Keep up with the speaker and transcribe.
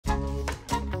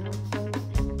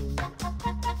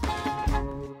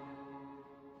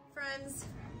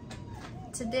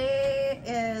today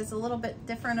is a little bit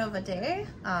different of a day.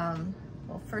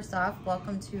 Well, first off,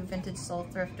 welcome to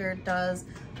Vintagesoulthrifter does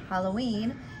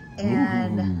Halloween,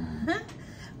 and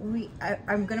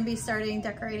I'm going to be starting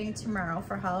decorating tomorrow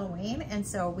for Halloween, and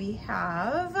so we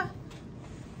have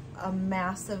a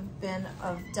massive bin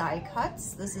of die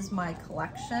cuts. This is my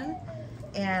collection,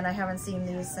 and I haven't seen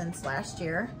these since last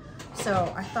year.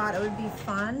 So I thought it would be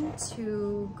fun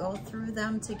to go through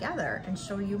them together and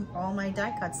show you all my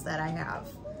die cuts that I have.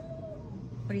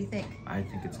 What do you think? I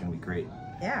think it's gonna be great.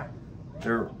 Yeah.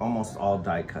 They're almost all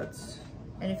die cuts.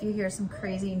 And if you hear some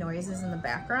crazy noises in the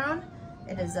background,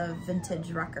 it is a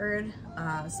vintage record,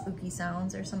 spooky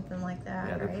sounds or something like that.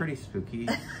 Yeah, they're right? pretty spooky.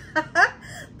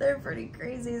 They're pretty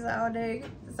crazy sounding.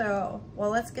 So, well,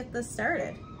 let's get this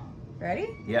started. Ready?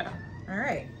 Yeah. All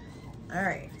right. All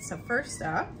right, so first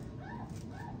up,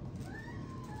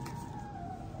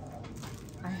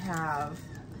 I have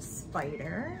a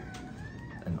spider.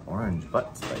 An orange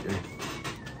butt spider.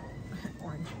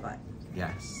 Orange butt.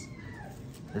 Yes.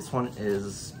 This one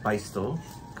is Beistle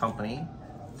Company.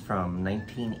 It's from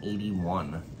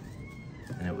 1981.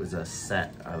 And it was a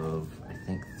set of, I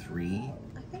think, 3.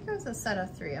 I think it was a set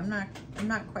of 3. I'm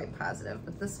not quite positive,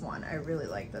 but this one, I really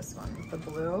like this one with the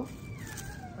blue.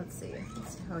 Let's see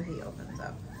how he opens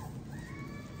up.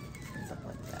 Opens up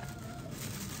like that.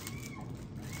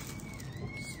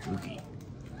 Spooky.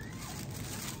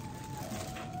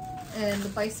 And the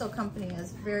Beistle Company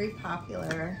is very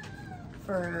popular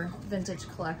for vintage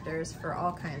collectors for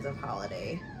all kinds of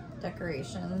holiday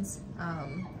decorations.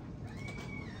 Oh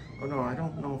no, I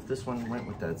don't know if this one went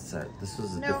with that set. This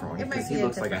was a No, different one it might because be he a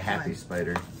looks like a different happy one.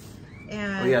 spider.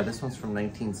 And Oh yeah, this one's from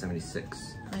 1976.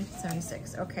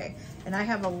 1976, okay. And I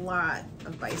have a lot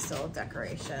of Beistle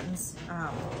decorations.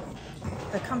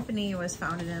 The company was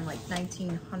founded in like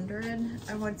 1900,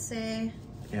 I would say.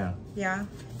 Yeah. Yeah,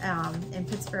 in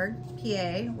Pittsburgh,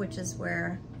 PA, which is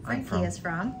where Frankie is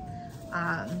from.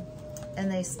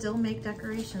 And they still make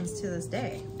decorations to this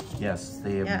day. Yes,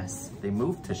 they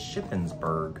moved to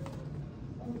Shippensburg.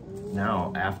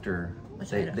 Now after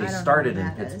they started in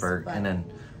Pittsburgh and then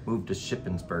moved to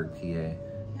Shippensburg, PA,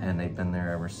 and they've been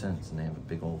there ever since. And they have a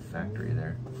big old factory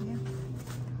there. Yeah.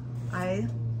 I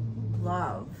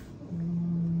love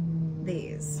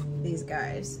these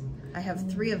guys. I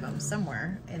have 3 of them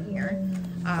somewhere in here.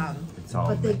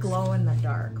 But they glow in the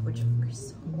dark, which are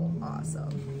so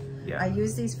awesome. Yeah. I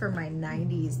used these for my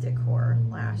 90s decor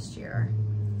last year.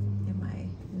 In my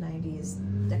 90s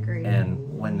decorating.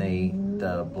 And when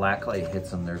the black light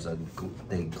hits them,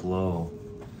 they glow.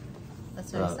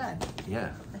 That's what I said.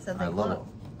 Yeah. I said they I glow. love it.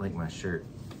 Like my shirt.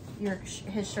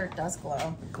 His shirt does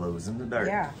glow. It glows in the dark.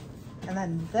 Yeah. And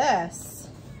then this,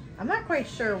 I'm not quite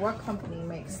sure what company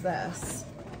makes this.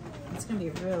 It's gonna be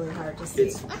really hard to see.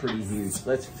 It's pretty huge.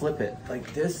 Let's flip it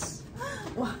like this.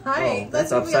 Why? Oh,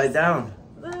 that's upside down.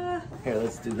 Here,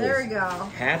 let's do this. There we go.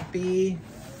 Happy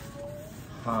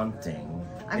Haunting.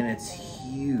 And it's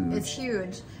huge. It's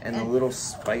huge. And the little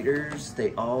spiders,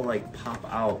 they all like pop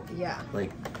out. Yeah.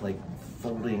 Like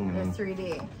folding. They're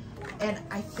 3D. And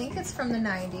I think it's from the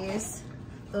 90s.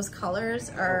 Those colors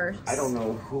are I don't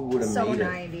know who would have so made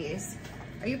it. 90s.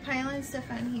 Are you piling stuff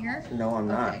in here? No, I'm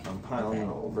not. Okay. I'm piling it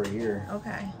over here.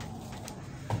 Okay.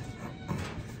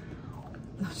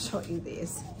 I'll show you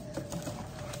these.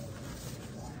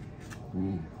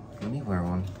 Ooh, let me wear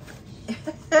one.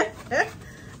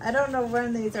 I don't know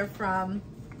when these are from.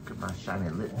 Look at my shiny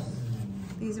lips.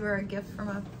 These were a gift from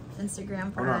an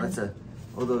Instagram friend. Oh no, that's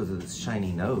those are the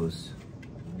shiny nose.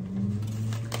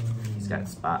 He's got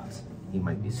spots. He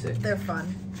might be sick. They're fun.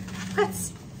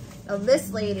 What? Oh,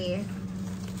 this lady,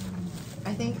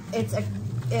 I think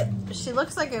she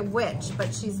looks like a witch,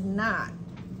 but she's not.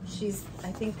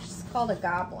 I think she's called a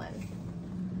goblin.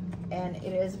 And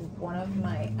it is one of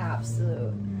my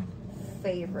absolute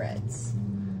favorites.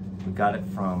 We got it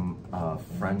from a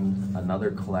friend,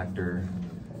 another collector,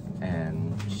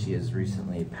 and she has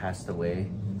recently passed away.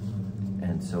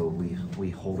 And so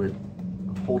we hold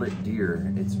it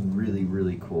dear. It's really,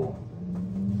 really cool.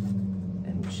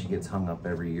 And she gets hung up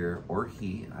every year, or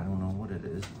he, I don't know what it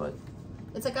is, but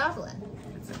it's a goblin.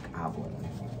 It's a goblin.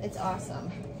 It's awesome.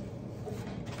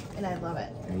 And I love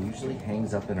it. And he usually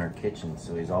hangs up in our kitchen,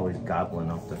 so he's always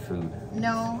gobbling up the food.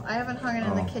 No, I haven't hung it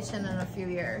in the kitchen in a few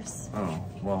years. Oh,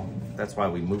 well, that's why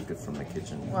we moved it from the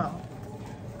kitchen. Well,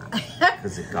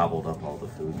 because it gobbled up all the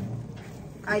food.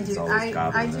 I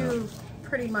do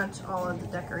pretty much all of the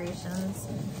decorations.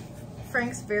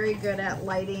 Frank's very good at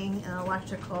lighting and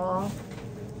electrical,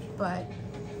 but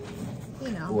you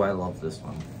know. Oh, I love this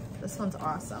one. This one's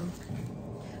awesome.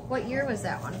 What year was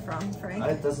that one from, Frank?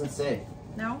 It doesn't say.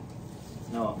 No?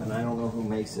 No, and I don't know who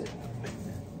makes it.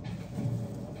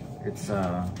 It's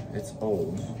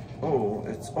old. Oh,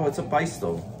 it's a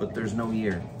Beistle, but there's no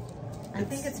year. I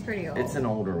think it's pretty old. It's an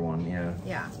older one, yeah.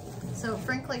 Yeah. So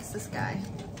Frank likes this guy.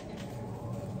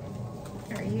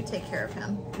 Here, you take care of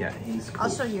him. Yeah, he's cool. I'll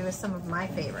show you some of my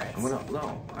favorites.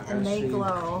 And they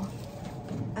glow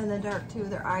in the dark too.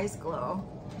 Their eyes glow.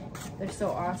 They're so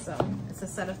awesome. It's a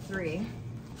set of 3.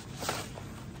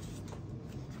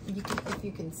 If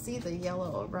you can see the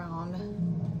yellow around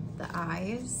the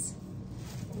eyes,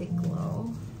 they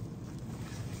glow.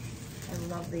 I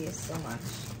love these so much.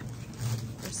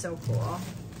 They're so cool.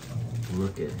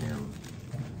 Look at him.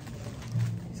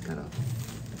 He's got a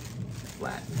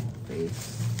flat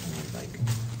face. And he's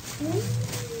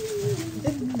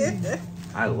like,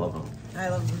 I love them. I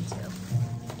love them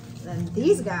too. Then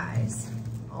these guys,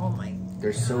 oh my gosh.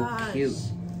 They're so cute.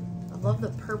 I love the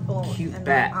purple Cute and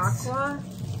bats. the aqua.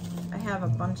 I have a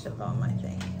bunch of them, I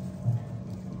think.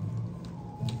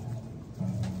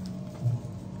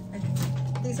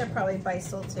 These are probably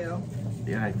Beistle too.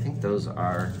 Yeah, I think those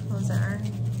are. Those are.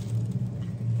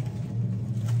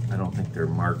 I don't think they're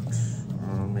marked.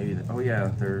 Maybe. Oh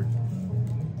yeah, they're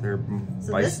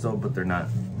So Beistle, but they're not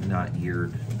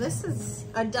eared. This is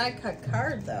a die cut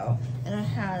card though, and it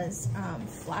has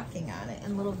flocking on it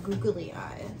and little googly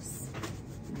eyes.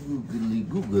 Googly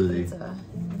googly. It's a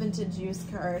vintage used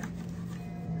card.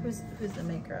 Who's the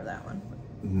maker of that one?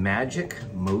 Magic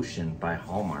Motion by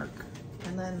Hallmark.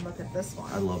 And then look at this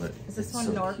one. I love it. Is this It's one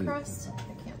so Norcrest?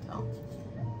 I can't tell.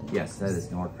 Yes, that is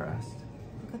Norcrest.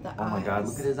 Look at the eyes. Oh my God,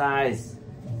 look at his eyes.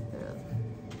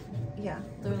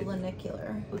 They're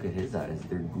lunicular. Look at his eyes,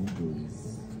 they're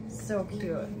googlies. So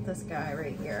cute. This guy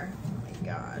right here. Oh my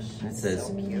gosh. It says,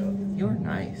 so cute. You're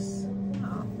nice.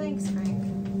 Oh, thanks, Frank.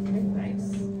 You're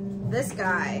nice. This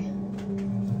guy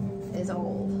is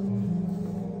old.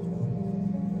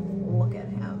 Look at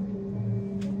him.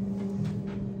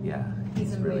 Yeah,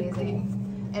 He's amazing. really cool.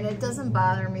 And it doesn't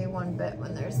bother me one bit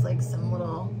when there's like some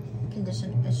little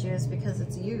condition issues because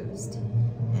it's used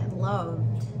and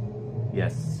loved.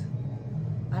 Yes.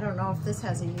 I don't know if this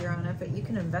has a year on it, but you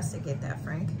can investigate that,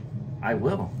 Frank. I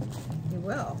will. You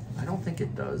will. I don't think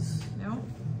it does, No?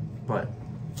 but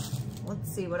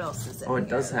Let's see what else is in oh, here. it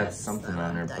does have That's something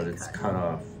on there, but it's cut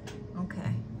off.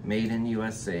 Okay. Made in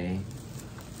USA.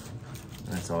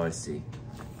 That's all I see.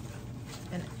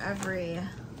 And every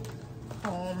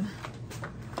home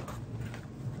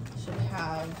should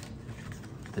have,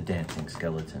 The dancing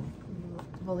skeleton.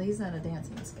 well, he's not a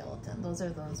dancing skeleton. Those are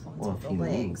those ones Well, with if the he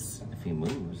legs, moves, if he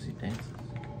moves, he dances.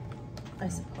 I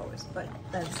suppose, but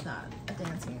that's not a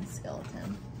dancing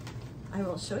skeleton. I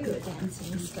will show you a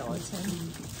dancing skeleton.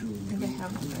 I think I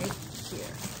have one right here.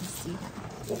 I can see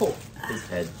him. Oh, his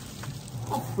head.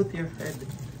 Off with your head.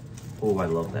 Oh, I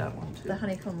love that one too. The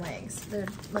honeycomb legs. They're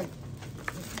like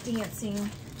dancing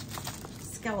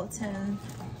skeleton,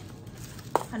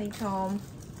 honeycomb.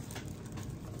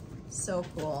 So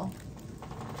cool.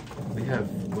 We have,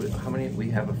 how many? We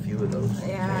have a few of those.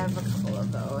 Yeah, I have a couple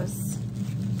of those.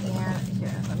 And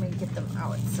here, let me get them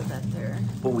out so that they're...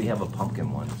 Oh, we have a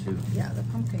pumpkin one too. Yeah, the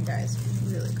pumpkin guy's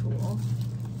really cool.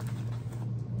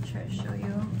 I'll try to show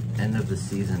you. End of the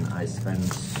season, I spend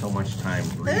so much time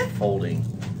refolding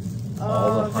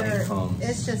all the honeycombs.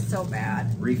 It's just so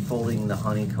bad. Refolding the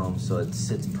honeycomb so it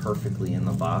sits perfectly in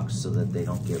the box so that they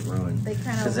don't get ruined. They kind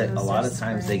of because a lot of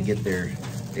times they get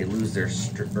they lose their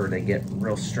or they get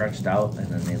real stretched out and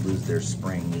then they lose their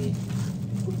springy.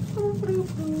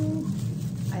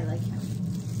 I like him.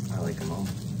 I like them all.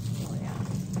 Oh yeah.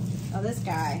 Oh, this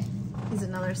guy, he's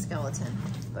another skeleton,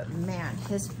 but man,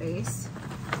 his face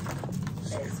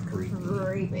is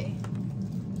creepy.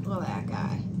 Look at that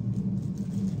guy.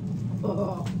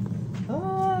 Oh.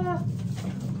 Oh.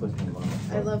 Put him on the I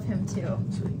floor love him too.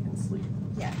 so he can sleep.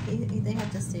 Yeah, they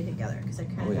have to stay together because I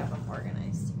kind of have them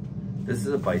organized. This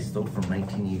is a Beistle from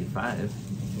 1985.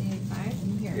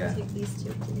 1985? Here, Yeah. take these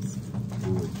two, please.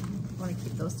 Ooh. I want to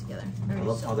keep those together. I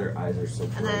love how their eyes are so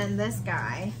bright. And then this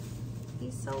guy,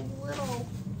 he's so little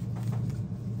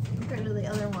compared to the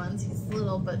other ones. He's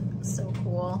little but so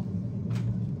cool.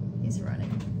 He's running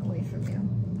away from you.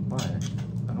 Why?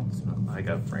 I don't smell. I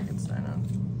got Frankenstein on.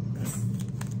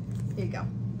 Here you go.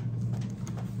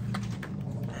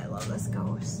 I love this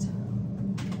ghost.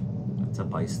 It's a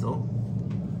Beistle.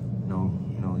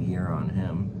 No year on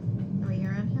him. No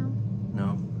year on him?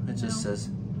 No, it just says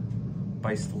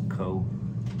Beistle Co.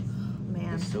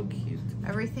 Man, He's so cute.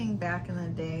 everything back in the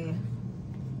day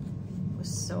was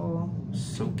so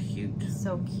cute.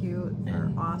 So cute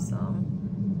or awesome.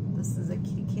 This is a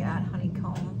kitty cat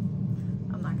honeycomb.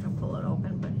 I'm not gonna pull it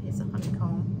open, but he's a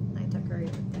honeycomb. I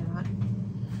decorated that.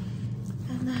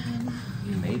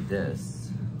 this.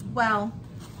 Well,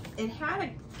 it had a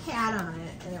cat on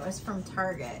it, and it was from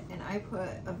Target, and I put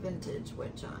a vintage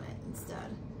witch on it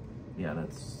instead. Yeah,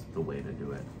 that's the way to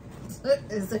do it.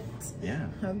 Is it? Yeah.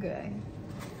 Okay.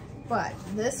 But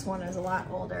this one is a lot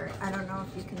older. I don't know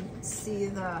if you can see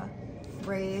the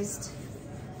raised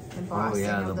embossing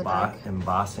of the deck.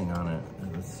 Embossing on it.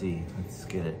 Let's see. Let's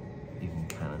get it. You can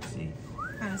kind of see.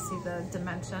 Kind of see the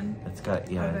dimension. It's got,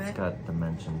 yeah, it's got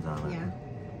dimensions on it. Yeah,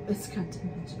 it's got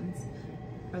dimensions.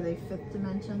 Are they 5th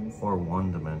dimensions? Or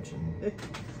 1 dimension.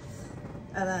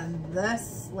 And then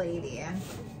this lady,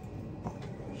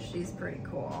 she's pretty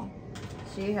cool.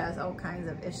 She has all kinds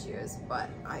of issues, but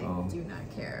I do not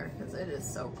care because it is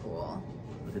so cool.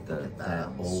 Look at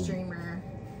the old streamer.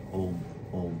 Old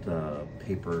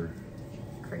paper.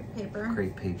 Crepe paper.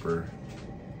 Crepe paper.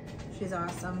 She's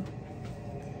awesome.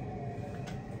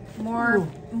 More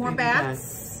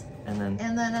bats. And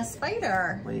then a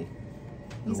spider. Wait.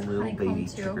 He's a little baby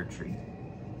trick or treat.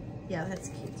 Yeah, that's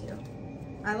cute too.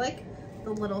 I like the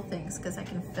little things because I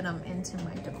can fit them into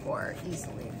my decor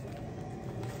easily.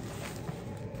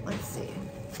 Let's see.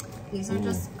 These are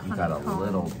just honeycomb.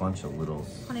 You got a bunch of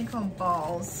littles. Honeycomb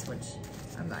balls, which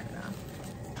I'm not gonna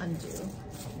undo.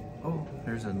 Oh,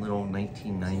 there's a little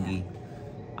 1990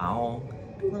 owl.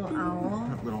 Little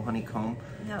owl. Little honeycomb.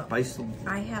 No.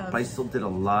 Beistle did a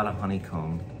lot of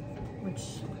honeycomb.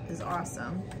 Which is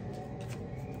awesome.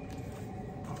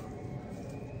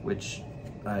 Which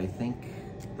I think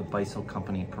the Beistle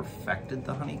company perfected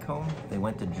the honeycomb. They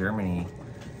went to Germany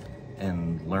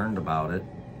and learned about it,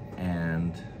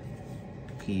 and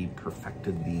he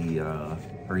perfected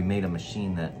or he made a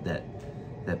machine that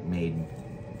made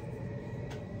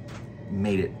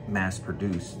it mass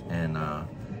produced. And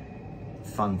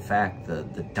fun fact,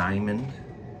 the diamond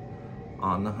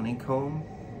on the honeycomb,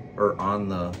 or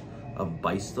of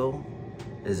Beistle,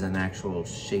 is an actual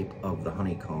shape of the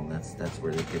honeycomb. That's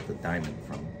where they get the diamond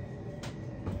from.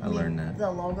 I learned that.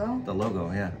 The logo? The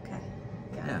logo, yeah. Okay.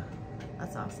 Yeah.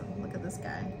 That's awesome. Look at this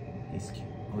guy. He's cute.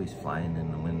 Oh, he's flying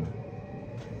in the wind.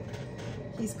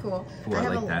 He's cool. Ooh, I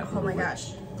like that. Oh my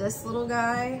gosh. This little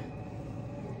guy,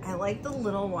 I like the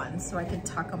little ones so I can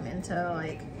tuck them into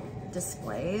like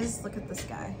displays. Look at this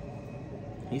guy.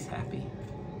 He's happy.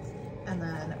 And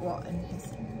then, and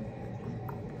he's...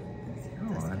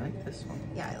 Oh, I like this one.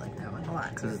 Yeah, I like that one a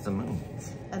lot. Because it's a moon.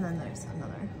 And then there's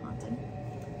another haunted.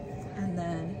 And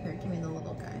then, here, give me the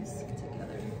little guys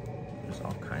together. There's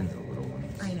all kinds of little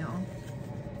ones. I know.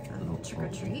 Little trick or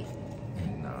treat.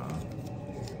 And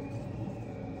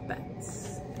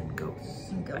bats. And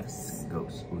ghosts. And ghosts. Bats and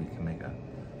ghosts. Oh, you can make a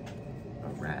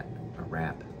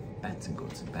rap. Bats and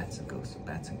ghosts, and bats and ghosts, and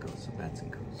bats and ghosts, and bats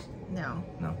and ghosts. No.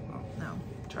 No? Oh. No.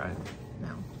 Try it.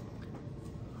 No.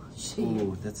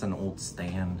 Ooh, that's an old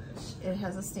stand. It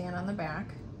has a stand on the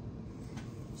back.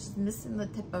 She's missing the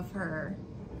tip of her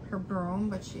broom,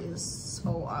 but she is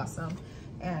so awesome.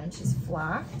 And she's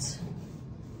flocked.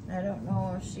 I don't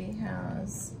know if she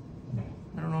has...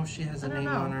 I don't know if she has a name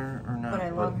on her or not. But I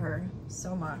love her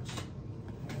so much.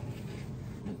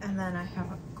 And then I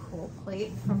have a cool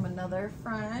plate from another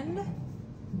friend.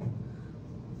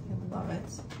 I love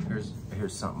it.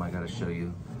 Here's something I gotta show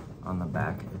you. On the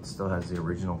back, it still has the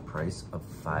original price of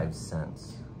 5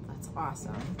 cents. That's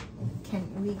awesome.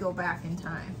 Can we go back in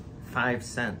time? 5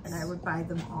 cents. And I would buy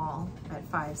them all at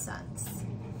 5 cents.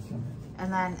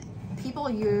 And then people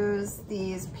use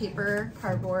these paper,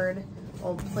 cardboard,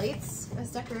 old plates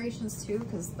as decorations too,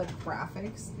 because the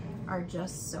graphics are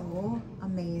just so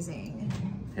amazing.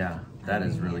 Yeah, that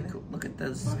is really cool. Look at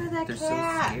those. Look at that They're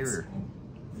cat. so scared.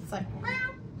 It's like,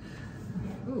 meow.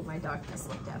 Ooh, my dog just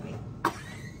looked at me.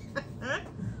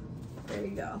 There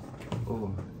you go.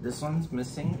 Oh, this one's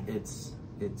missing. It's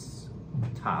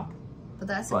top. But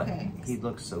that's okay. He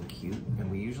looks so cute,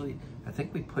 and I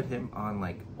think we put him on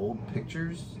like old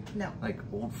pictures. No. Like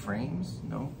old frames.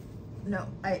 No. No,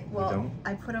 I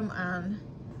put him on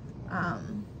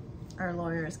our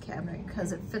lawyer's cabinet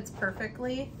because it fits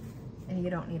perfectly, and you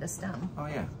don't need a stem. Oh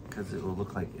yeah, because it will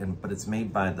look like, but it's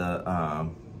made by the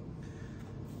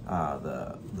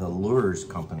Lures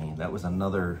company. That was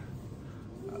another.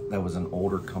 That was an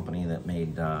older company that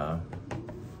made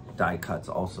die cuts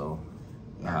also.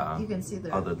 Yeah, you can see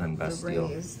the other than the Bastille.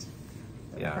 raised,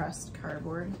 the pressed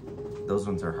cardboard. Those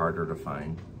ones are harder to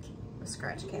find. A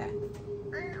scratch cat.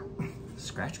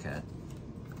 Scratch cat.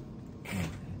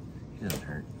 He doesn't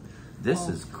hurt. This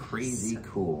is crazy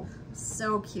cool.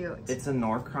 So cute. It's a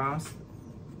Norcross,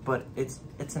 but it's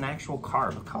an actual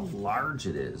car. Look how large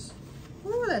it is.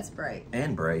 Ooh, that's bright.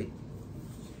 And bright.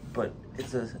 But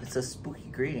it's a spooky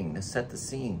greeting to set the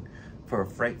scene for a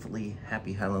frightfully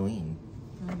happy Halloween.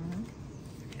 Mm-hmm.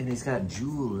 And he's got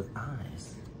jewel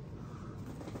eyes.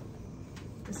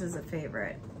 This is a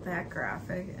favorite. That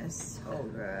graphic is so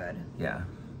good. Yeah.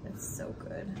 It's so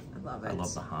good. I love it. I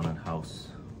love the haunted house.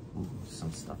 Ooh,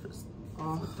 some stuff is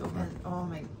flipped over. And, oh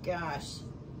my gosh.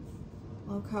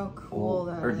 Look how cool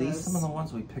that is. Are these some of the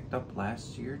ones we picked up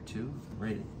last year too?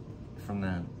 Right from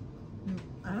that?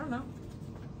 I don't know.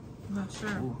 I'm not sure.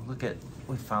 Ooh, look at,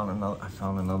 I found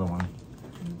another one.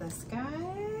 And this guy?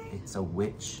 It's a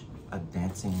witch, a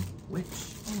dancing witch.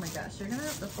 Oh my gosh, you're gonna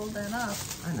have to fold that up.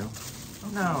 I know.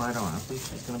 Okay. No, I don't have to.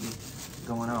 It's gonna be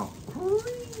going out.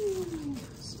 Whee!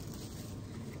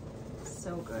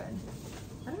 So good.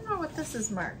 I don't know what this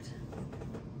is marked.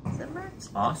 Is it marked?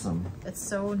 Awesome. It's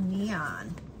so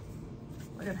neon.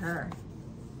 Look at her.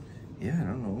 Yeah, I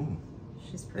don't know.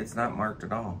 She's pretty It's cool. not marked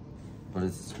at all, but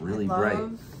it's really I bright.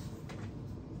 love,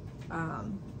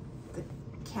 the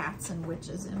cats and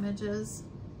witches images.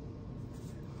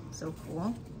 So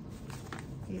cool.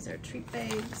 These are treat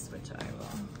bags, which I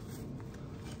will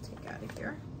take out of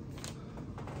here.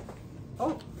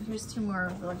 Oh, here's two more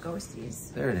of the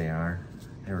ghosties. There they are.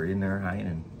 They were in there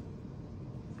hiding.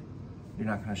 You're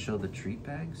not gonna show the treat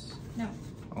bags? No.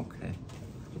 Okay.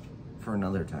 For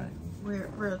another time.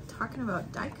 We're talking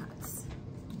about die cuts.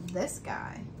 This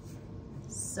guy,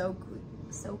 so cool,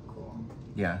 so cool.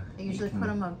 Yeah. I usually put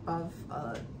them above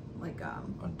like a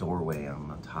doorway on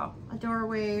the top. a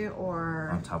doorway or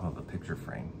On top of a picture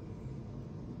frame.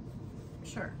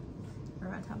 sure, or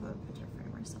on top of a picture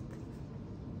frame or something.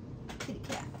 Kitty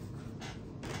cat.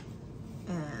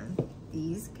 And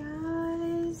these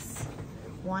guys,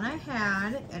 one I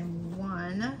had and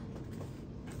one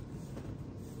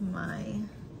my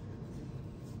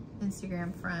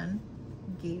Instagram friend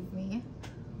gave me.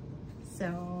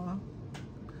 So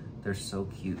They're so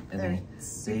cute. And they're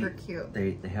super cute.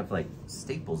 They have like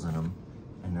staples in them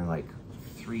and they're like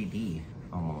 3D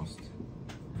almost.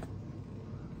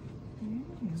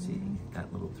 See,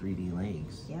 got little 3D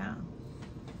legs. Yeah.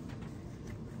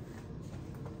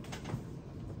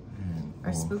 And,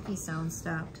 Our spooky sound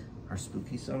stopped. Our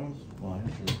spooky sounds? Well, I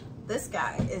have to This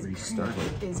guy is restart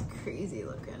it. is crazy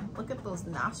looking. Look at those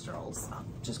nostrils. I'm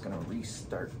just gonna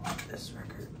restart this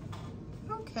record.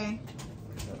 Okay.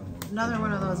 Another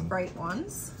one of those bright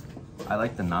ones. I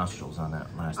like the nostrils on that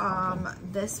last one.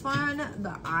 This one,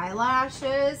 the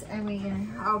eyelashes. I mean,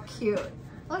 how cute.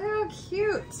 Look how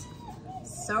cute.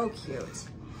 So cute.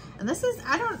 And this is,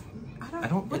 I don't,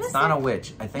 what It's is not that? a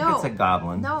witch. I think No. it's a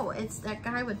goblin. No, it's that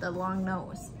guy with the long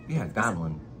nose. Yeah,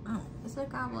 goblin. Oh, is it a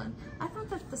goblin? I thought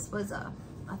that this was a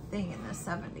thing in the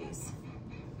 70s.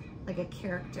 Like a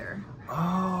character.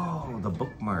 Oh, the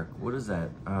bookmark. What is that?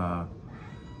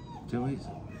 Do we?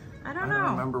 I don't I know.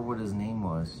 don't remember what his name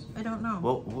was. I don't know.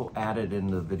 We'll add it in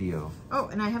the video. Oh,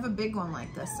 and I have a big one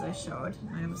like this that I showed.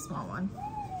 I have a small one.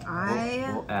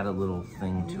 We'll add a little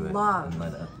thing to it love and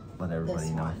let everybody this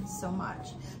know. one so much.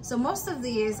 So most of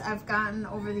these I've gotten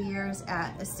over the years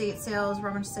at estate sales,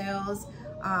 rummage sales,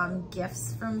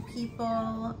 gifts from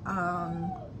people,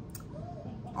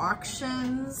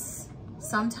 auctions,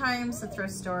 sometimes the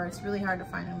thrift store. It's really hard to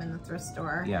find them in the thrift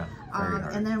store. Yeah, very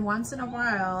hard. And then once in a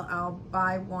while I'll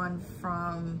buy one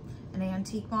from an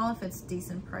antique mall if it's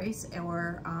decent price,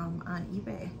 or on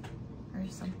eBay or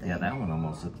something. Yeah, that one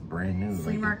almost looks brand new. Flea like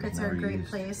it was markets are a never great used.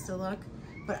 place to look.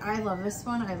 But I love this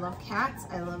one. I love cats.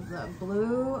 I love the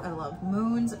blue. I love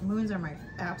moons. Moons are my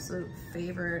absolute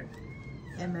favorite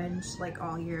image, like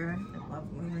all year. I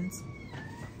love moons.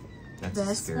 That's a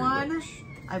This scary one witch.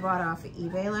 I bought off of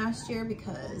eBay last year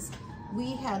because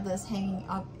we had this hanging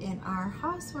up in our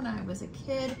house when I was a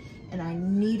kid and I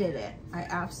needed it. I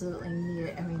absolutely need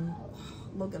it. I mean,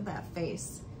 look at that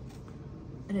face.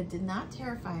 And it did not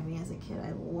terrify me as a kid.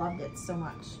 I loved it so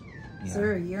much. Yeah. Is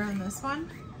there a year on this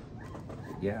one?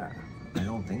 Yeah, I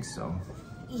don't think so.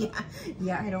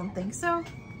 Yeah, I don't think so.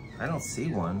 I don't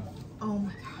see one. Oh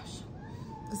my gosh.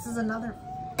 This is another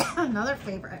another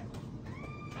favorite.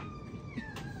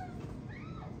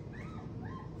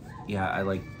 Yeah, I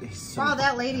like. So, Wow,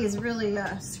 that lady is really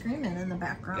screaming in the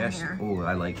background yeah, here. oh,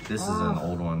 I like. This is an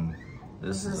old one.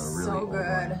 This is a really so old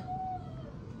good. one.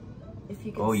 If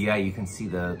you can Oh yeah, you can see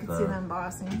the see the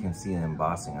embossing. You can see the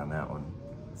embossing on that one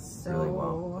So really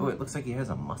well. Oh, it looks like he has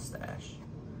a mustache.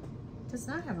 does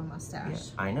not have a mustache.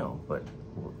 Yeah, I know, but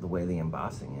the way the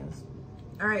embossing is.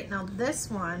 All right, now this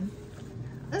one,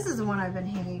 this is the one I've been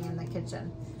hanging in the kitchen.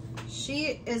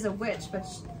 She is a witch, but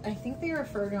I think they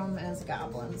refer to them as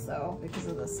goblins though, because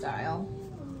of the style.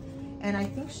 And I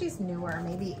think she's newer,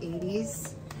 maybe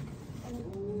 80s,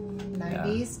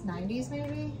 90s, 90s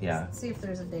maybe? Yeah. Let's see if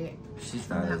there's a date She's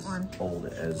on not that as one. old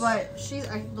as. But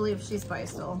I believe she's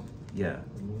Beistle. Yeah.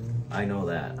 I know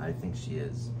that. I think she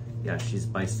is. Yeah, she's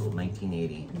Beistle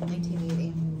 1980.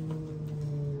 1980.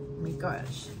 Oh my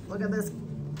gosh. Look at this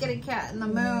kitty cat in the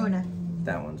moon.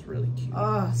 That one's really cute.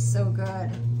 Oh, so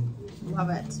good. Love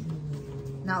it.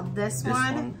 Now this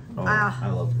one oh, I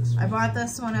love this one. I bought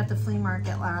this one at the flea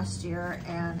market last year,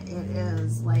 and it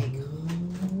is like,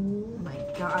 oh my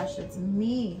gosh, it's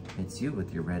me. It's you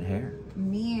with your red hair.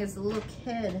 Me as a little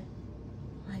kid.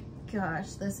 My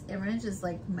gosh, this image is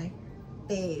like my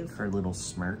fave. Her little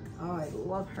smirk. Oh, I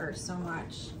love her so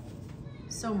much.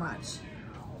 So much.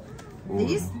 Ooh.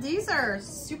 These are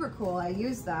super cool. I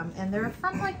use them, and they're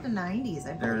from like the 90s,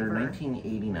 I believe. They're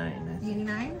 1989.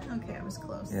 89? Okay, I was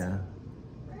close. Yeah.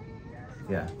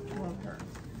 Yeah. I love her.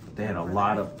 They had a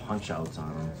lot of punch outs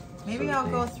on them. Maybe I'll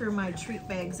go through my treat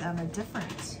bags on a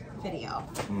different video.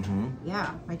 Mm-hmm.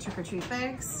 Yeah, my trick-or-treat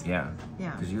bags. Yeah.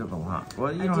 Yeah. Because you have a lot.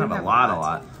 Well, you don't have a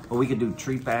lot. But we could do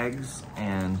treat bags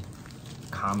and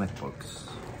comic books.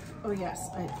 Oh yes,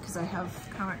 because I have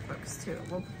comic books too.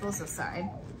 We'll put those aside.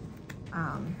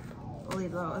 We'll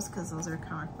leave those because those are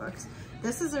comic books.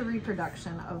 This is a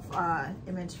reproduction of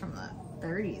image from the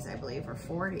 30s, I believe, or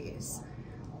 40s.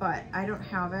 But I don't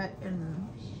have it, and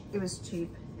it was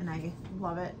cheap, and I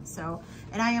love it. So,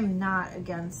 and I am not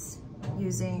against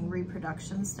using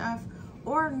reproduction stuff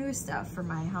or new stuff for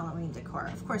my Halloween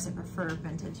decor. Of course, I prefer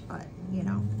vintage, but you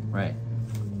know. Right.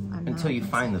 Until you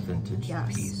find the vintage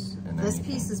piece. And then this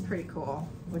piece is pretty cool,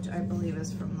 which I believe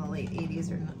is from the late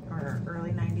 80s or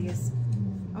early 90s.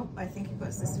 Oh, I think it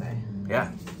goes this way.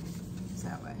 Yeah. It's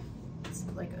that way. It's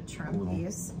like a trim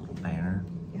piece. Little banner.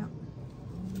 Yep.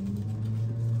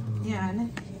 Yeah,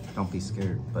 and don't be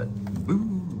scared, but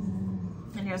boo.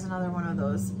 And here's another one of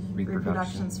those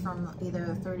reproductions from either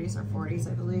the 30s or 40s,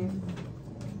 I believe.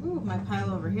 Ooh, my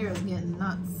pile over here is getting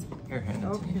nuts. Here, hand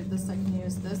it to me. Here, this I can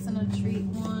use this in a treat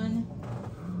one.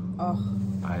 Oh,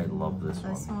 I love this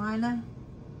one. This one,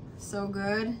 so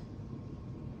good.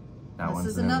 This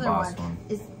is another one.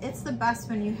 It's the best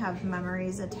when you have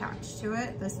memories attached to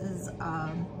it. This is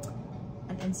an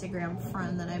Instagram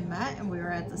friend that I met, and we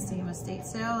were at the same estate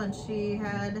sale, and she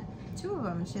had 2 of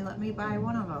them, and she let me buy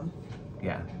 1 of them.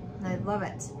 Yeah. And I love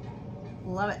it.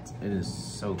 Love it. It is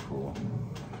so cool.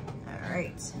 All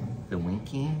right. The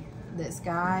Winky. This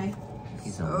guy.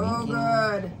 He's so a winking,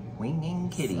 good. Winking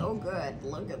kitty. So good.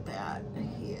 Look at that.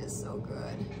 He is so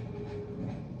good.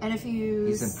 And if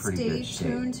you stay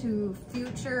tuned to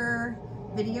future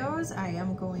videos, I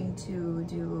am going to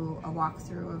do a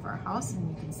walkthrough of our house, and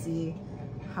you can see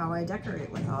how I decorate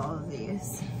with all of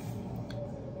these.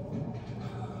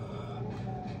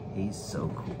 He's so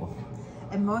cool.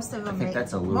 And most of them,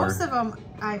 that's a lure. Most of them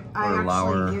I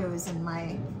actually use in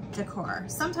my decor.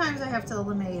 Sometimes I have to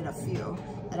eliminate a few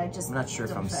that I just I'm not sure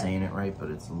if I'm fit. saying it right, but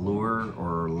it's Lure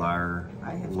or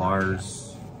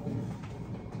Lars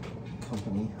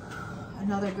Company.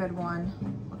 Another good one.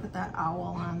 Look at that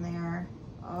owl on there.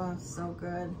 Oh, so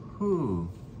good. Ooh.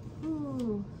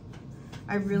 Ooh.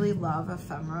 I really love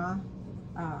ephemera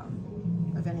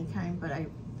of any kind, but I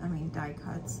mean die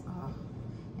cuts. Oh,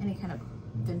 any kind of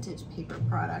vintage paper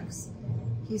products.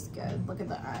 He's good. Look at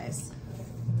the eyes.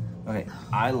 Okay,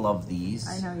 I love these.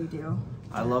 I know you do.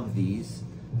 I love these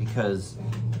because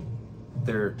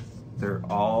they're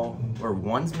all, or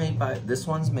one's made by, this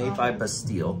one's made by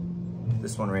Bastille.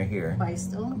 This one right here.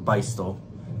 Beistle.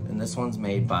 And this one's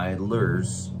made by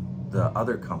Lures, the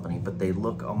other company, but they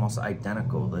look almost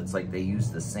identical. It's like they use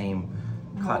the same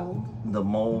cut, the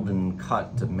mold and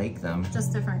cut to make them.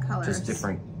 Just different colors. Just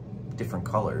different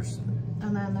colors.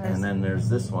 And then there's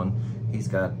this one. He's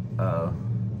got,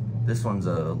 this one's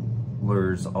a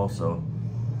Lures also.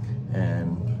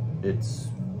 And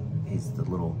he's the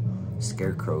little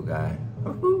scarecrow guy.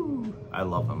 Woohoo! I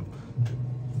love him.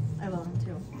 I love him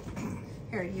too.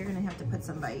 Here, you're gonna have to put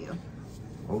some by you.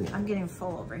 Oh. I'm getting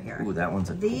full over here. Ooh, that one's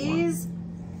a cool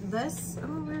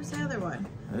one. Where's the other one?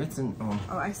 It's in,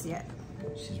 oh, I see it.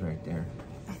 She's right there.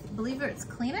 I believe it's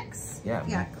Kleenex? Yeah.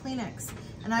 Yeah, Kleenex.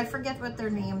 And I forget what their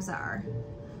names are,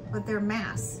 but they're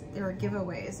masks. They were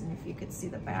giveaways, and if you could see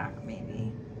the back,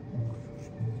 maybe.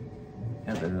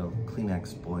 Yeah, they're a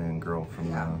Kleenex boy and girl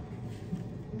from,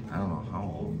 I don't know how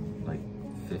old, like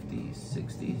 50s,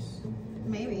 60s.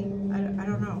 Maybe, I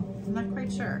don't know. I'm not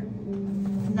quite sure.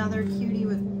 Another cutie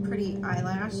with pretty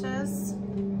eyelashes.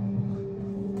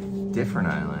 Different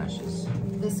eyelashes.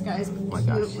 This guy's cute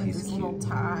with this little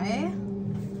tie.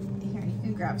 Here, you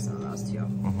can grab some of those too.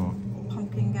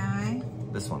 Pumpkin guy.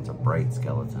 This one's a bright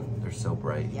skeleton. They're so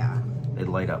bright. Yeah. They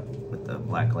light up with the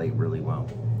black light really well.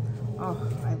 Oh,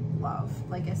 I love,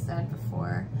 like I said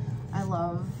before, I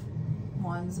love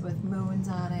ones with moons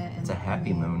on it. And it's a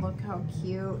happy moon. Look how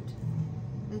cute.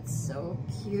 It's so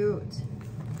cute.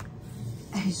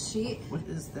 What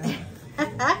is that?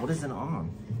 What is it on?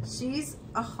 She's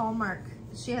a Hallmark.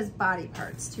 She has body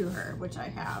parts to her, which I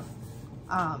have.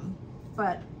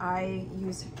 But I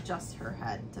use just her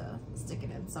head to stick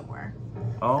it in somewhere.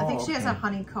 Oh, I think she has a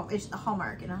honeycomb. It's a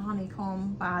Hallmark and a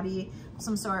honeycomb body of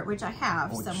some sort, which I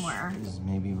have somewhere. Is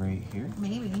maybe right here?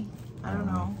 Maybe. I don't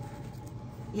know.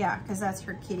 Yeah, because that's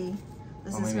her kitty.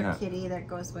 This is her kitty that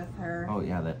goes with her. Oh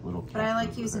yeah, that little cat. But I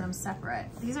like using them separate.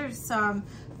 These are some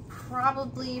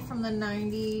probably from the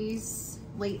 90s,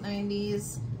 late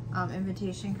 90s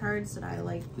invitation cards that I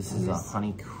like. This is a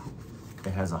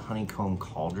it has a honeycomb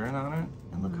cauldron on it.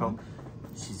 And look how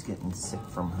she's getting sick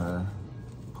from her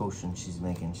potion she's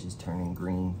making. She's turning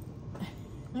green.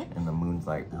 And the moon's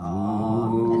like,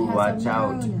 ooh, watch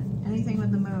out. Anything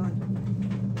with the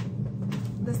moon.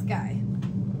 This guy.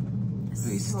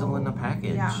 He's still in the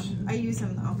package. Yeah, I use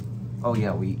him though. Oh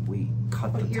yeah, we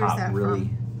cut the top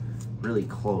really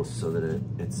close so that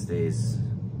it stays.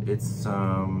 It's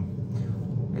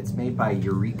made by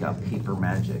Eureka Paper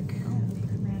Magic. Oh,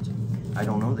 Paper Magic. I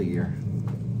don't know the year.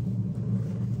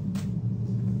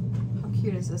 How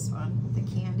cute is this one? The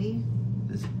candy.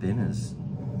 This bin is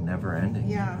never ending.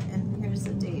 Yeah, and here's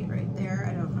the date right there.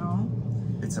 I don't know.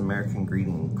 It's American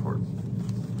Greeting Corp.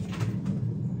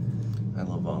 I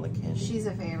love all the candy. She's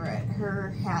a favorite.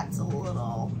 Her hat's a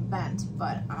little bent,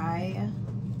 but I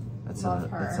love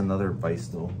her. That's another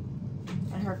Beistle.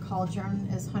 And her cauldron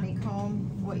is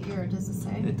honeycomb. What year does it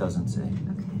say? It doesn't say.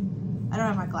 Okay. I don't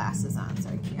have my glasses on, so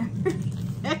I can't read.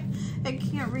 I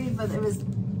can't read, but it was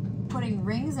putting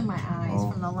rings in my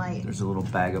eyes from the light. There's a little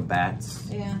bag of bats.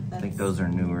 Yeah. I think those are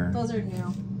newer. Those are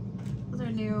new. Those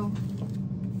are new.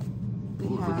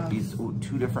 Ooh, look at these. Ooh,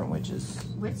 two different witches.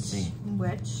 Which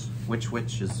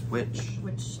witch is which?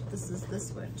 This is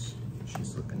this witch.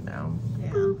 She's looking down.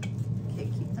 Yeah. Okay,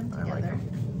 keep them together. I like them.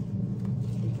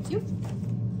 Cute.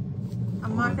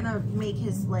 I'm not gonna make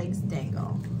his legs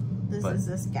dangle. This is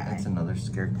this guy. That's another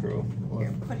scarecrow.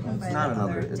 Here, put him by It's not the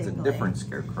another, other it's a dangling. different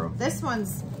scarecrow. This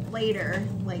one's later,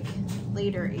 like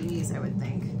later 80s, I would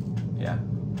think. Yeah.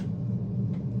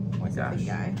 Oh my gosh. Big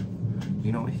guy.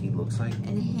 You know what he looks like?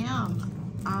 And him.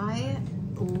 I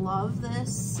love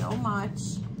this so much.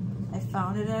 I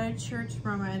found it at a church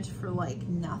rummage for like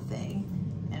nothing.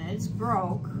 And it's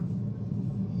broke.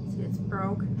 See, it's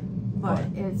broke. But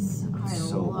I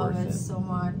love it so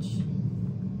much.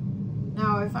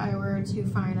 Now, if I were to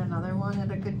find another one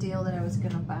at a good deal that I was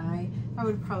gonna buy, I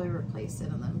would probably replace it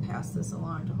and then pass this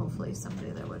along to hopefully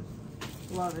somebody that would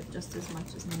love it just as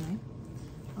much as me.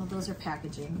 Oh, those are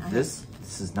packaging. This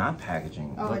is not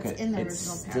packaging. Oh, look, it's in the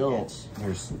original package.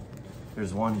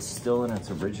 There's one still in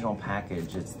its original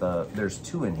package. There's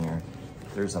two in here.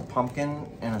 There's a pumpkin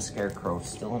and a scarecrow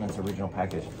still in its original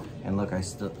package. And look, I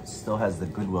still has the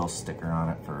Goodwill sticker on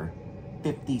it for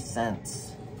 50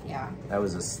 cents. Yeah. That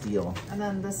was a steal. And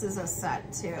then this is a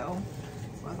set too,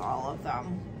 with all of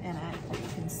them in it that you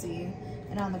can see.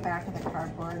 And on the back of the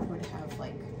cardboard would have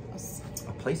like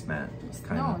a placemat.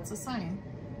 No, it's a sign.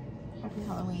 Happy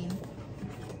Halloween.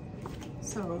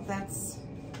 So that's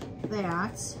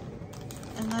that.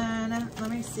 And then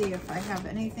let me see if I have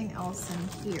anything else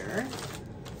in here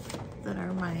that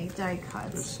are my die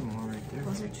cuts. There's some more right there.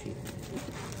 Those are treat.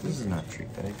 This is not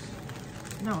treat bags.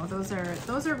 No, those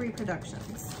are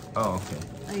reproductions. Oh, okay.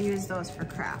 I use those for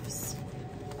crafts.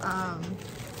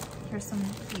 Here's some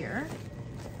here.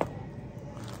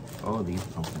 Oh, these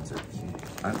pumpkins are cute.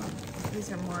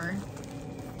 These are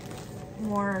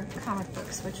more comic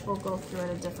books, which we'll go through at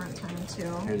a different time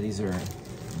too. Here, these are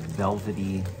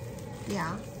velvety.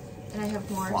 Yeah, and I have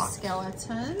more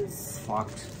skeletons.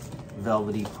 Flocked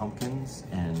velvety pumpkins,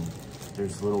 and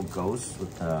there's little ghosts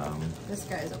with this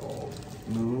guy's old.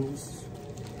 Moons.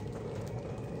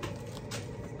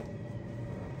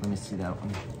 Let me see that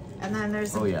one. And then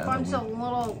there's a bunch of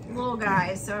little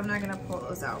guys, so I'm not gonna pull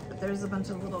those out, but there's a bunch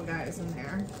of little guys in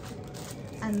there.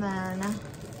 And then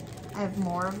I have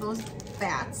more of those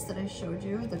bats that I showed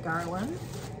you, the garland.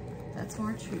 That's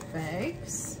more treat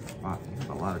bags. Wow, you have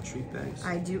a lot of treat bags.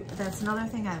 I do. That's another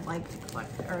thing I like to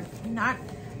collect, or not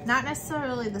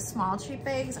necessarily the small treat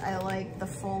bags. I like the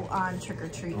full-on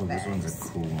trick-or-treat bags. This one's a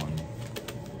cool one.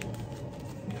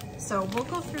 So we'll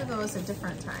go through those a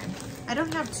different time. I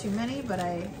don't have too many, but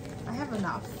I have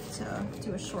enough to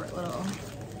do a short little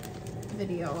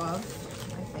video of,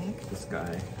 I think. This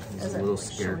guy is a little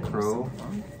scarecrow.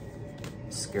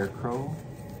 Scarecrow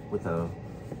with a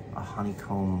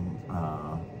honeycomb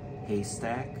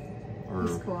haystack or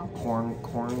corn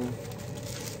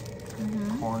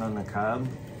on the cob.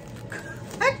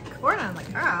 corn on the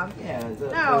cob. Yeah,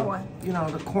 No. you know,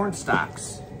 the corn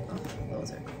stalks. Oh,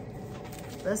 those are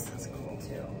cool. This is cool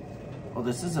too. Oh,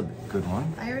 this is a good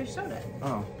one. I already showed it.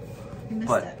 Oh. You missed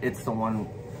But it. it's the one,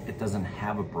 it doesn't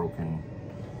have a broken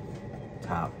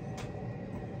top.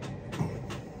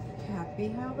 Happy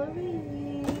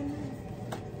Halloween.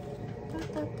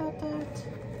 Dot, dot, dot, dot.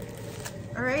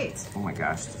 All right. Oh my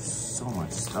gosh, there's so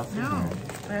much stuff in No,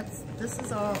 there. this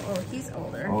is all, oh, he's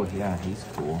older. Oh yeah, he's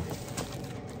cool.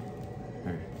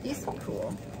 Here, He's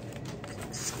cool.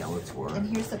 Skeletor.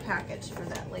 And here's the package for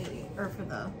that lady, or for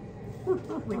the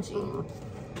witchy.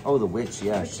 Oh, the witch,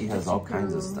 yeah, she has all witchy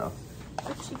kinds of poo. stuff.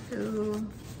 Witchy poo.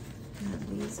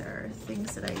 And these are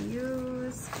things that I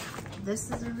use. This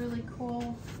is a really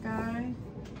cool guy.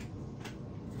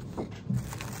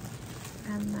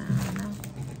 And then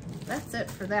that's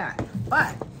it for that.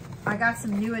 But I got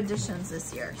some new additions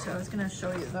this year, so I was gonna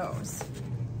show you those.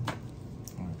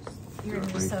 You're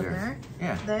gonna use there.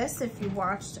 Yeah. This, if you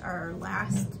watched our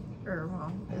last, or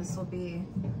well, this will be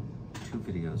Two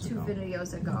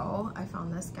videos ago, I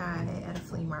found this guy at a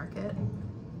flea market.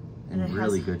 In and it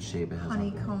really has good shape. It has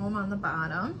honeycomb on the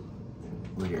bottom.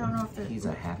 Look I don't know if he's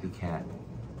a happy cat.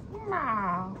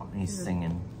 Wow. He's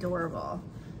singing. Adorable.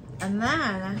 And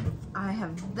then I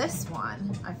have this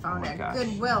one I found at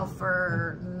Goodwill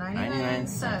for 99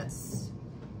 cents.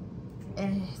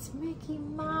 And it's Mickey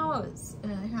Mouse.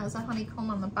 And it has a honeycomb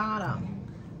on the bottom.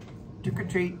 Trick or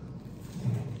treat.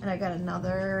 And I got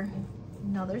another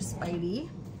Spidey.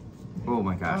 Oh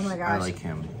my gosh. Oh my gosh. I like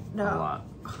him a lot.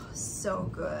 Oh, so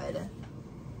good.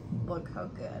 Look how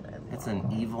good. It's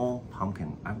an evil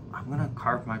pumpkin. I'm gonna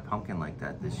carve my pumpkin like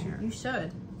that this year. You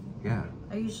should. Yeah.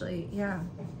 I usually, yeah.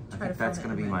 I think that's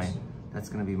gonna be my pumpkin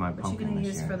this year. What you gonna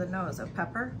use for the nose? A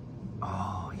pepper?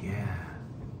 Oh yeah.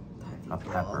 That'd be A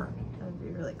cool. pepper. That'd be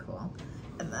really cool.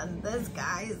 And then this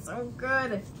guy is so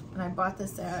good. And I bought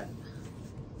this at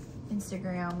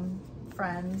Instagram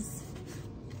Friends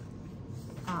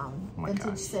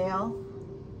vintage sale.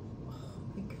 Oh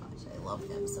my gosh, I love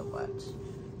him so much.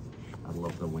 I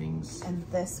love the wings. And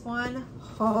this one,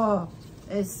 oh,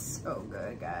 it's so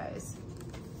good, guys.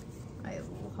 I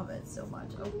love it so much.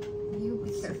 Oh, you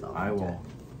be careful. I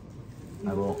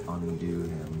will undo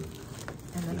him.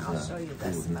 And then I'll show you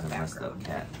this in the He's a messed background. up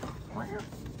cat.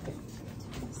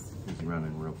 He's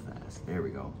running real fast. There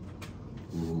we go.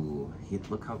 Ooh,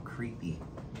 look how creepy.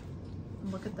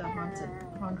 Look at the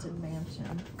haunted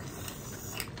mansion.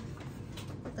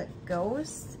 The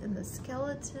ghost and the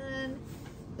skeleton.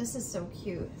 This is so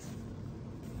cute.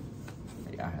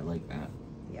 Yeah, I like that.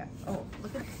 Yeah. Oh,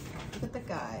 look at the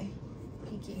guy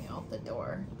peeking out the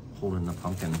door. Holding the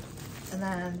pumpkin. And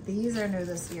then these are new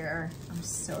this year. I'm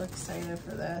so excited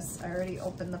for this. I already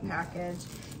opened the package.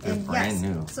 They're brand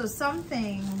new. So some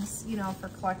things, you know, for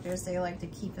collectors, they like to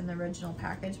keep in the original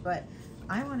package, but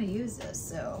I want to use this,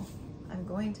 so I'm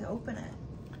going to open it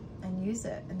and use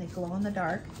it. And they glow in the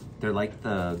dark. They're like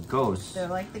the ghosts. They're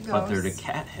like the ghosts. But they're the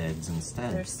cat heads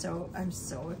instead. I'm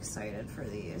so excited for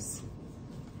these.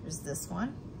 There's this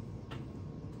one.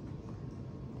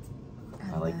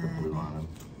 And I like the blue on them.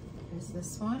 There's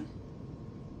this one.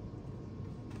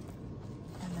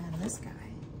 And then this guy.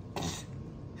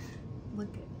 Look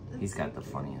at He's got the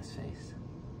funniest face.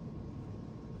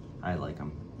 I like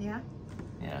him. Yeah?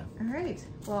 Yeah. All right.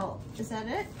 Well, is that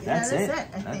it? That's it. I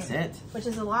think. That's it. Which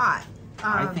is a lot.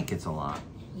 I think it's a lot.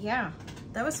 Yeah.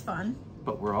 That was fun.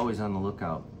 But we're always on the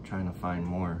lookout trying to find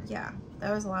more. Yeah.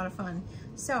 That was a lot of fun.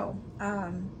 So,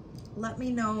 let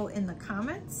me know in the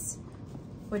comments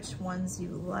which ones you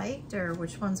liked or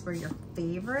which ones were your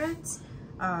favorites.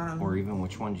 Or even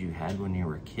which ones you had when you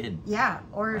were a kid. Yeah,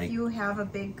 or if you have a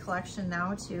big collection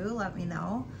now too, let me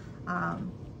know.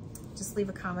 Just leave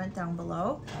a comment down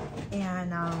below.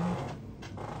 And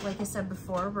like I said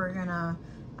before,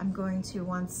 I'm going to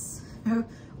once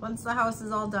the house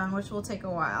is all done, which will take a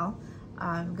while,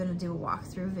 I'm gonna do a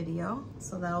walkthrough video.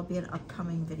 So that'll be an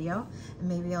upcoming video. And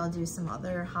maybe I'll do some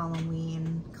other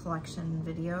Halloween collection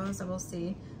videos. I will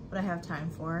see what I have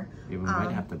time for. Yeah, we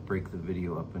might have to break the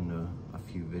video up into a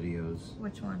few videos.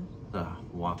 Which one? The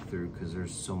walkthrough, because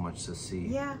there's so much to see.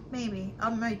 Yeah, maybe.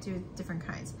 I might do different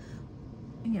kinds.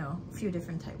 You know, a few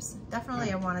different types.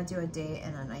 Definitely I want to do a day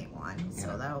and a night one,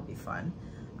 so that'll be fun.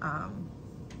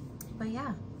 But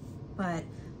yeah,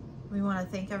 we want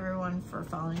to thank everyone for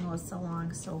following us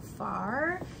along so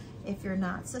far. If you're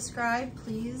not subscribed,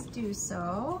 please do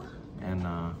so. And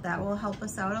that will help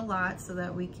us out a lot so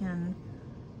that we can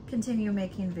continue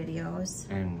making videos.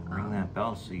 And ring that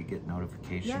bell so you get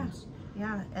notifications.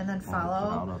 Yeah, and then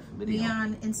follow me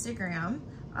on Instagram.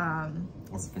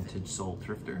 It's Vintage Soul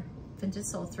Thrifter. Vintage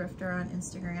Soul Thrifter on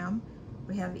Instagram.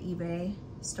 We have an eBay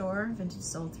store, Vintage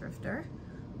Soul Thrifter.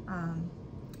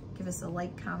 Give us a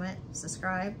like, comment,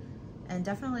 subscribe, and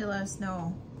definitely let us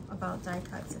know about die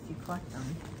cuts if you collect them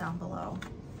down below.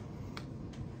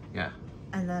 Yeah.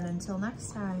 And then until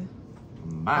next time,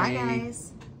 Bye bye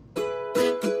guys.